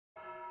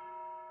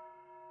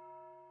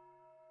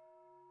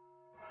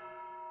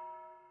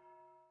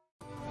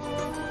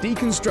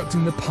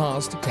deconstructing the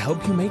past to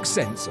help you make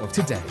sense of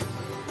today.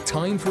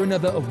 Time for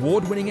another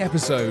award-winning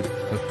episode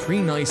of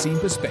Pre-Nicene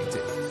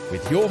Perspective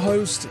with your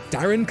host,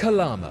 Darren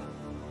Kalama.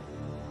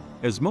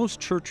 As most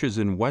churches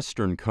in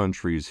Western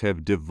countries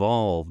have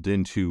devolved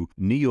into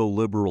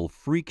neoliberal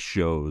freak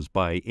shows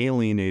by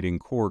alienating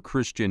core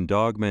Christian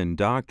dogma and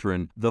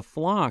doctrine, the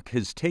flock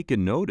has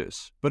taken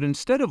notice. But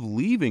instead of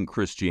leaving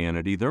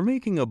Christianity, they're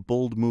making a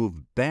bold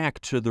move back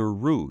to their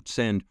roots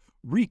and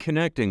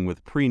reconnecting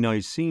with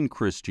Pre-Nicene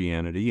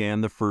Christianity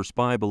and the first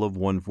Bible of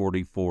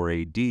 144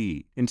 AD.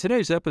 In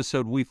today's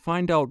episode, we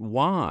find out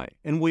why,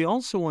 and we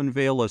also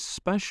unveil a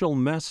special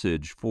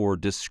message for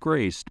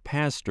disgraced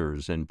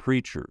pastors and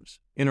preachers.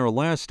 In our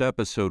last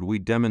episode, we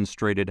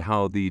demonstrated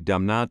how the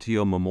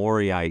Damnatio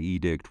Memoriae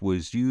edict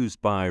was used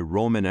by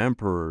Roman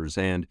emperors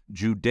and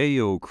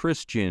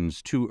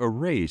Judeo-Christians to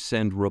erase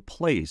and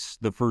replace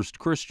the first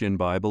Christian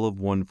Bible of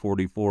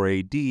 144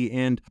 AD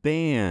and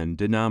ban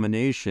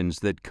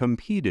denominations that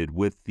competed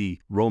with the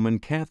Roman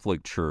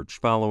Catholic Church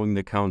following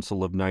the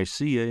Council of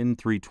Nicaea in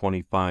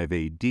 325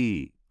 AD.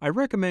 I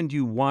recommend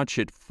you watch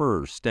it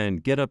first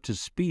and get up to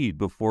speed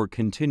before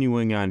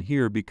continuing on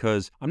here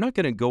because I'm not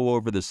going to go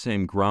over the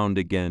same ground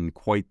again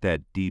quite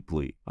that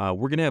deeply.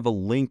 We're going to have a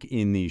link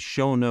in the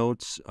show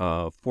notes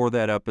for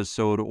that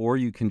episode, or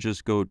you can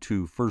just go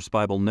to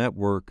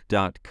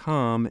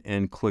firstbiblenetwork.com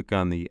and click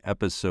on the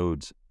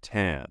episodes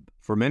tab.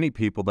 For many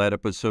people, that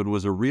episode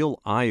was a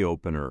real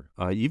eye-opener,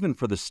 even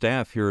for the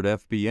staff here at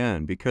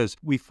FBN, because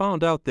we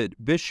found out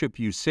that Bishop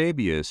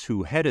Eusebius,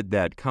 who headed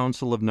that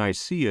Council of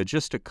Nicaea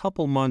just a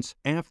couple months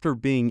after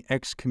being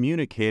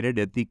excommunicated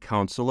at the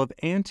Council of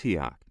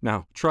Antioch.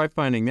 Now, try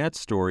finding that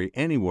story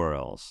anywhere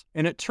else.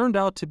 And it turned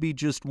out to be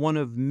just one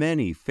of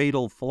many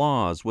fatal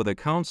flaws with a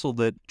council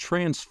that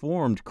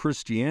transformed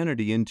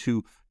Christianity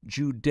into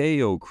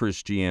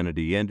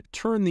Judeo-Christianity and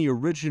turned the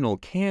original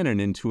canon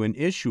into an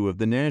issue of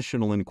the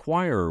National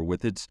Enquirer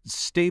with its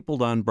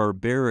stapled-on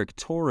barbaric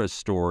Torah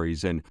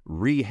stories and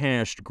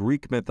rehashed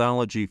Greek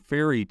mythology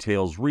fairy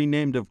tales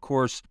renamed, of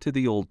course, to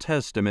the Old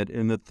Testament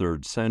in the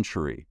 3rd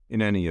century. In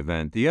any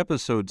event, the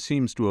episode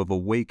seems to have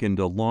awakened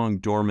a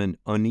long-dormant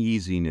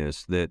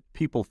uneasiness that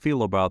people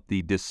feel about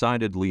the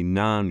decidedly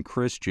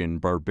non-Christian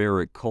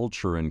barbaric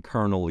culture and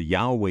carnal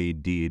Yahweh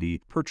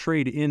deity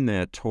portrayed in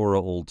that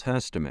Torah Old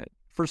Testament.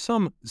 For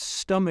some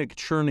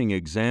stomach-churning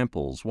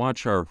examples,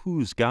 watch our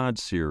Who's God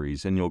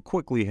series and you'll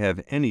quickly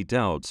have any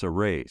doubts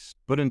erased.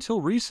 But until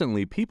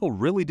recently, people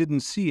really didn't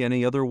see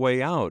any other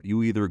way out.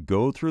 You either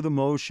go through the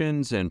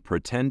motions and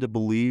pretend to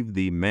believe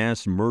the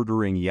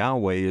mass-murdering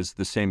Yahweh is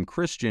the same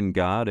Christian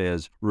God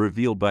as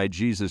revealed by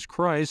Jesus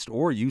Christ,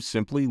 or you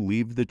simply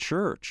leave the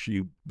church.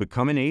 You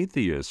become an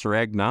atheist or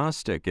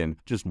agnostic and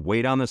just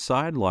wait on the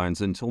sidelines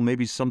until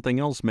maybe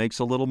something else makes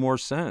a little more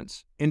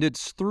sense. And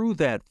it's through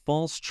that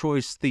false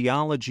choice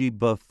theology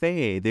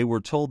buffet they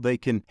were told they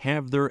can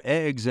have their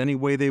eggs any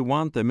way they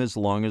want them as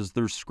long as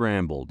they're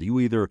scrambled.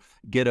 You either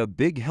get a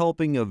big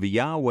helping of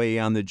Yahweh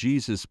on the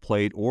Jesus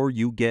plate or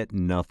you get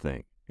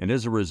nothing. And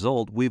as a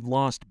result, we've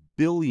lost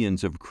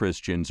billions of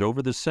Christians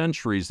over the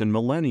centuries and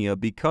millennia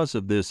because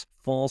of this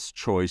false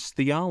choice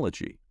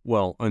theology.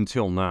 Well,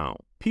 until now.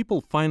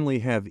 People finally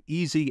have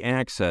easy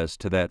access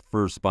to that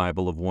first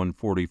Bible of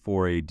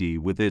 144 AD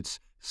with its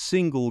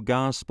single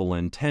gospel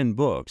and 10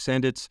 books,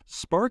 and it's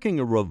sparking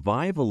a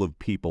revival of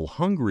people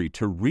hungry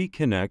to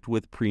reconnect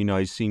with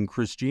Pre-Nicene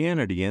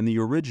Christianity and the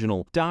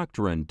original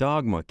doctrine,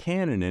 dogma,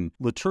 canon, and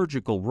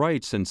liturgical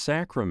rites and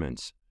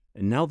sacraments.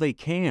 And now they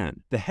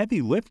can. The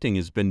heavy lifting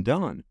has been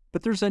done,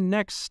 but there's a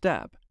next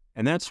step.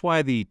 And that's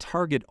why the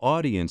target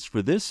audience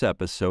for this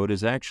episode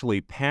is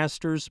actually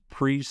pastors,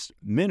 priests,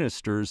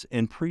 ministers,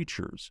 and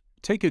preachers.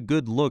 Take a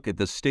good look at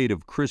the state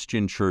of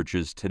Christian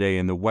churches today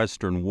in the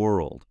Western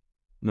world.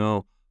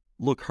 No,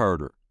 look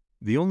harder.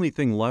 The only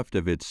thing left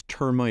of its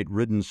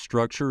termite-ridden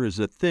structure is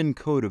a thin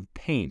coat of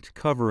paint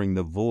covering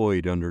the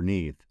void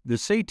underneath. The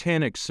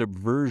satanic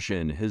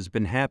subversion has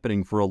been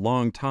happening for a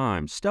long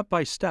time. Step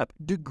by step,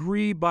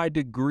 degree by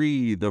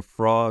degree, the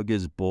frog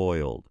is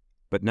boiled.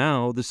 But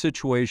now the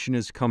situation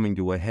is coming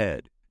to a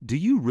head. Do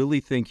you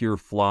really think your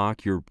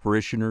flock, your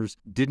parishioners,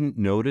 didn't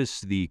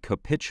notice the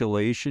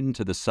capitulation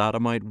to the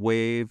sodomite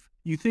wave?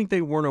 You think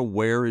they weren't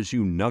aware as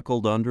you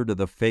knuckled under to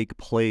the fake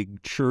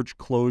plague church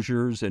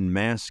closures and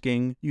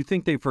masking? You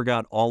think they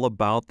forgot all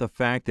about the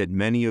fact that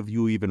many of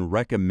you even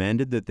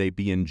recommended that they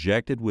be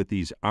injected with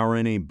these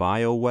RNA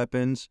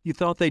bioweapons? You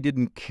thought they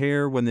didn't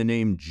care when the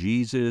name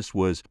Jesus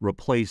was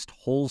replaced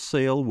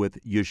wholesale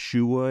with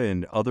Yeshua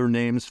and other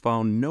names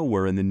found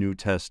nowhere in the New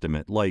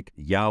Testament, like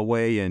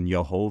Yahweh and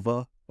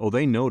Jehovah? Oh,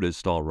 they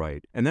noticed all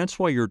right, and that's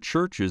why your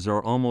churches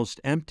are almost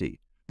empty.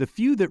 The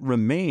few that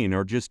remain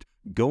are just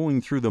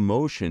going through the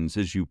motions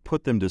as you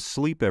put them to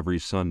sleep every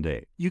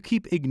Sunday. You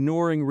keep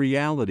ignoring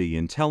reality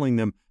and telling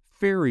them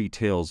fairy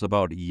tales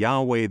about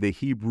Yahweh, the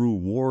Hebrew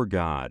war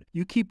god.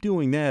 You keep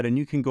doing that and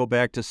you can go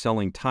back to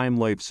selling Time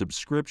Life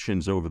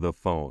subscriptions over the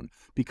phone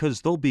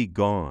because they'll be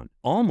gone,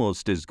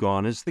 almost as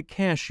gone as the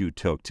cash you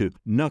took to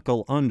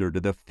knuckle under to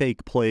the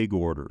fake plague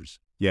orders.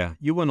 Yeah,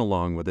 you went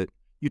along with it.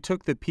 You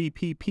took the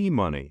PPP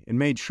money and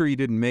made sure you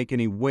didn't make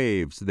any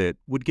waves that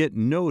would get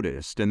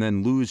noticed and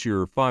then lose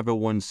your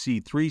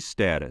 501c3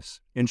 status.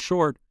 In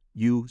short,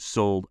 you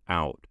sold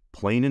out,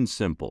 plain and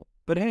simple.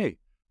 But hey,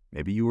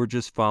 maybe you were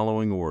just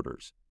following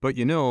orders. But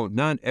you know,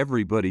 not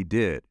everybody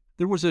did.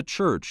 There was a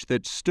church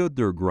that stood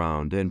their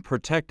ground and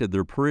protected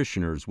their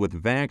parishioners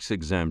with vax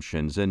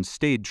exemptions and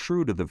stayed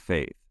true to the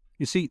faith.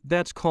 You see,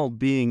 that's called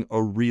being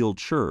a real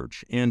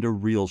church and a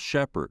real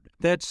shepherd.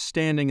 That's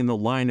standing in the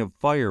line of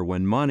fire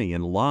when money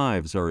and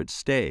lives are at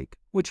stake.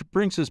 Which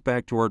brings us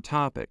back to our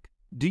topic.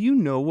 Do you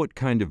know what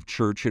kind of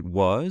church it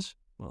was?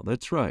 Well,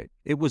 that's right.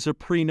 It was a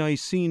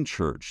Pre-Nicene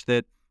church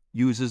that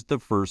uses the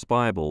first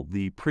Bible,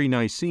 the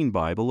Pre-Nicene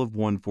Bible of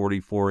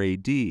 144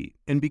 AD.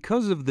 And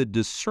because of the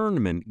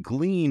discernment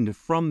gleaned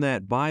from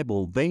that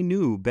Bible, they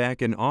knew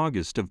back in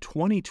August of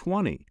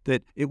 2020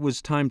 that it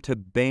was time to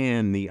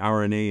ban the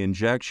RNA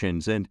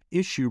injections and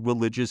issue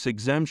religious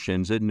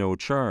exemptions at no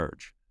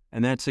charge.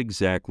 And that's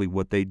exactly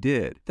what they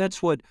did.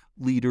 That's what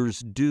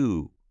leaders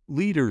do.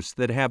 Leaders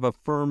that have a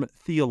firm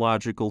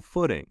theological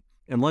footing.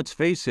 And let's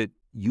face it,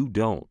 you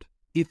don't.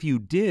 If you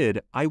did,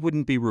 I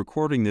wouldn't be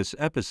recording this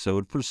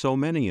episode for so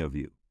many of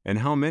you. And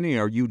how many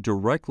are you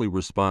directly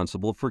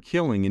responsible for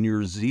killing in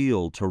your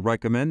zeal to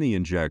recommend the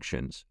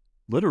injections?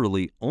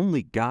 Literally,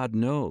 only God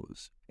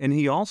knows. And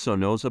He also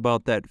knows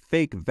about that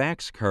fake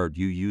vax card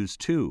you used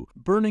too,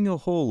 burning a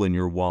hole in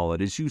your wallet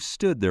as you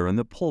stood there in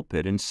the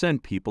pulpit and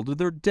sent people to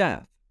their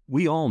death.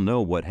 We all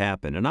know what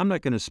happened, and I'm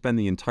not going to spend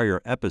the entire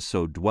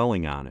episode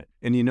dwelling on it.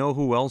 And you know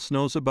who else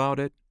knows about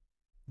it?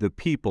 The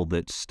people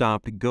that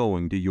stopped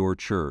going to your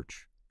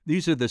church.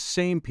 These are the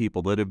same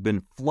people that have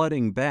been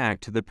flooding back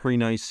to the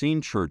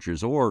pre-Nicene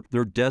churches, or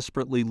they're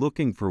desperately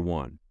looking for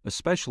one,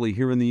 especially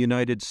here in the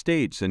United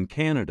States and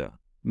Canada.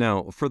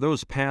 Now, for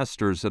those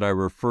pastors that I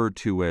refer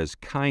to as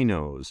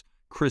kynos,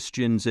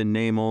 Christians in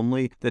name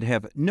only, that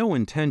have no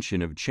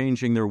intention of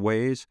changing their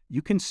ways,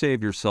 you can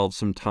save yourself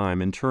some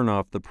time and turn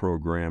off the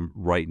program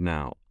right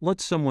now.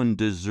 Let someone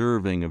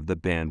deserving of the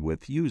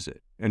bandwidth use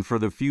it. And for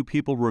the few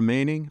people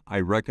remaining, I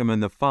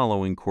recommend the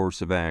following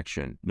course of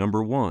action.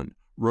 Number 1,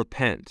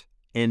 repent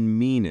and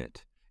mean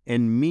it.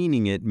 And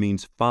meaning it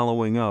means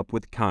following up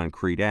with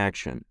concrete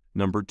action.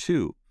 Number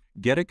 2,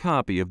 get a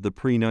copy of the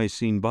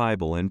Pre-Nicene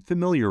Bible and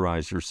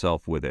familiarize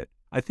yourself with it.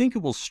 I think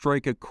it will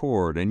strike a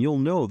chord and you'll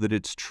know that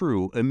it's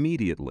true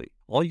immediately.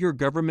 All your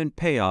government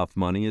payoff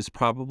money is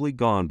probably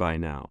gone by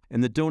now,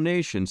 and the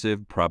donations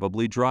have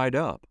probably dried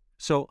up.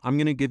 So I'm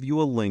going to give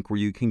you a link where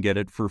you can get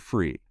it for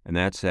free, and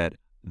that's at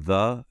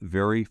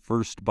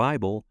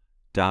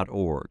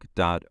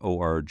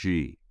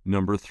theveryfirstbible.org.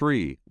 Number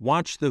 3,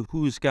 watch the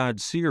Who's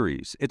God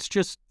series. It's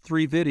just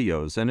 3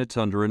 videos and it's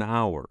under an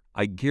hour.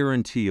 I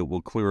guarantee it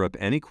will clear up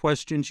any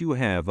questions you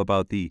have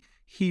about the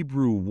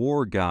Hebrew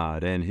war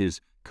God and his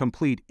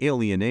complete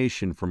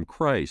alienation from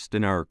Christ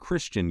and our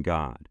Christian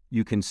God.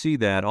 You can see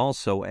that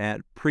also at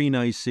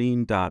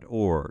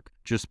prenicene.org.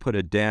 Just put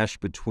a dash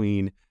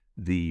between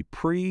the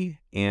pre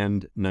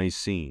and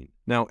Nicene.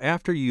 Now,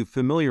 after you've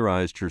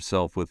familiarized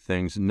yourself with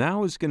things,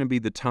 now is going to be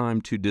the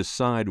time to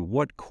decide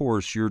what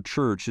course your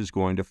church is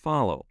going to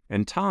follow.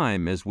 And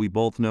time, as we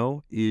both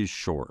know, is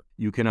short.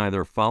 You can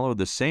either follow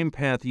the same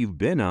path you've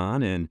been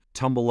on and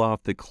tumble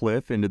off the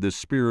cliff into the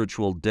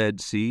spiritual Dead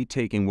Sea,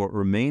 taking what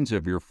remains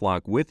of your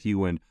flock with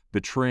you and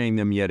betraying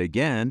them yet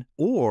again,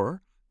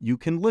 or you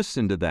can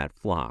listen to that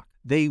flock.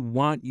 They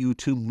want you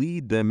to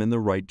lead them in the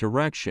right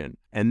direction.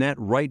 And that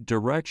right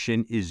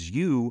direction is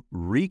you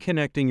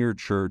reconnecting your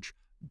church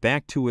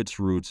back to its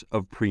roots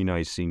of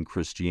pre-Nicene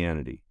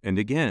Christianity. And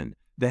again,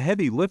 the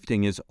heavy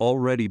lifting has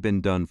already been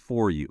done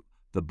for you.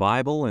 The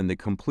Bible and the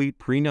complete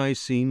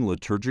pre-Nicene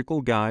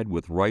liturgical guide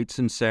with rites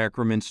and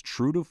sacraments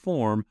true to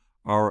form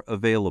are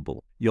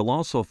available. You'll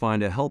also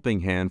find a helping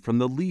hand from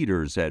the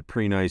leaders at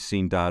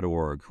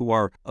prenicene.org who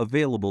are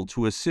available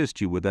to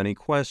assist you with any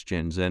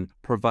questions and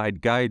provide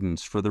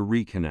guidance for the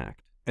reconnect.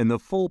 And the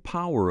full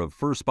power of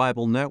First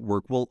Bible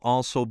Network will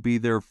also be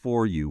there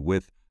for you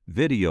with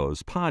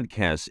videos,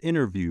 podcasts,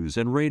 interviews,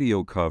 and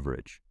radio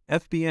coverage.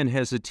 FBN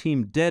has a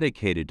team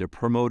dedicated to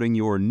promoting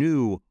your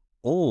new,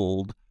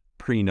 old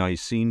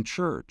pre-Nicene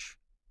church.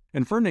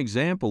 And for an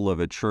example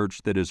of a church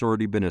that has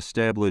already been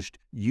established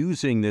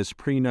using this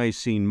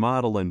pre-Nicene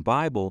model and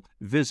Bible,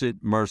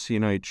 visit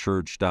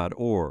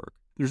marcionitechurch.org.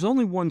 There's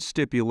only one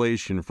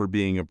stipulation for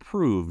being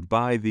approved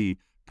by the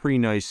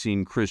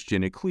Pre-Nicene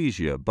Christian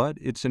Ecclesia, but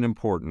it's an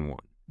important one.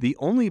 The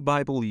only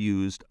Bible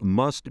used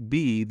must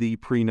be the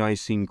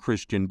Pre-Nicene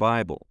Christian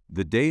Bible.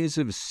 The days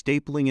of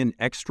stapling an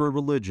extra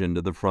religion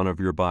to the front of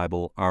your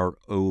Bible are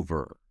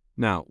over.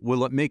 Now,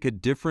 will it make a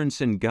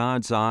difference in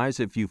God's eyes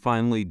if you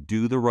finally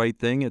do the right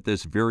thing at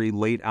this very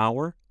late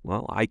hour?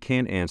 Well, I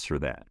can't answer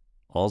that.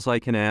 All I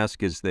can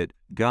ask is that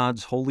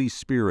God's Holy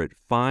Spirit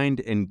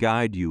find and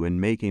guide you in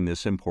making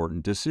this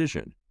important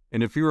decision.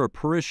 And if you're a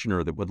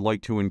parishioner that would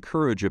like to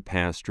encourage a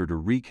pastor to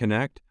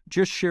reconnect,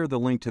 just share the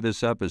link to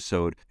this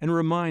episode and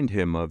remind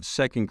him of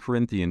 2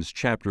 Corinthians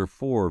chapter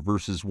 4,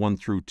 verses 1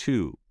 through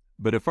 2.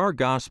 But if our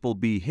gospel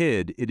be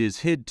hid, it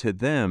is hid to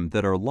them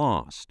that are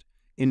lost,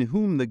 in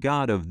whom the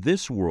God of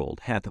this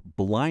world hath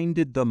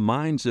blinded the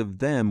minds of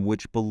them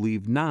which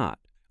believe not,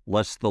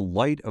 lest the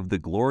light of the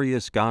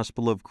glorious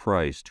gospel of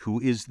Christ, who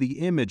is the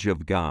image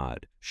of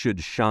God,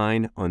 should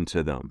shine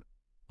unto them."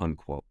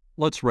 Unquote.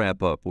 Let's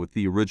wrap up with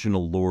the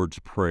original Lord's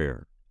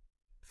Prayer.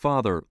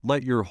 Father,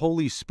 let your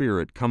Holy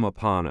Spirit come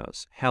upon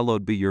us.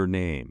 Hallowed be your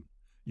name.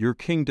 Your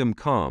kingdom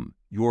come,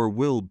 your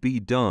will be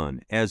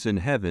done, as in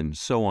heaven,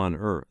 so on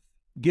earth.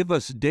 Give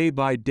us day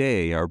by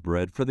day our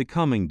bread for the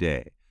coming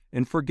day,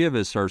 and forgive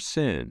us our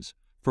sins,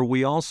 for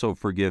we also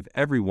forgive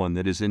everyone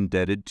that is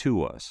indebted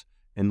to us,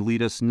 and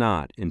lead us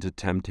not into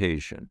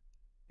temptation.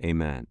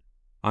 Amen.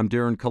 I'm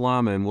Darren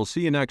Kalama, and we'll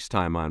see you next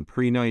time on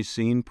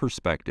Pre-Nicene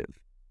Perspective.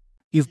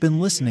 You've been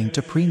listening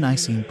to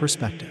Pre-Nicene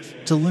Perspective.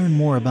 To learn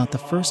more about the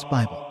First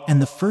Bible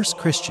and the first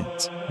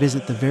Christians,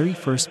 visit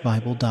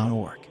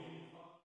theveryfirstbible.org.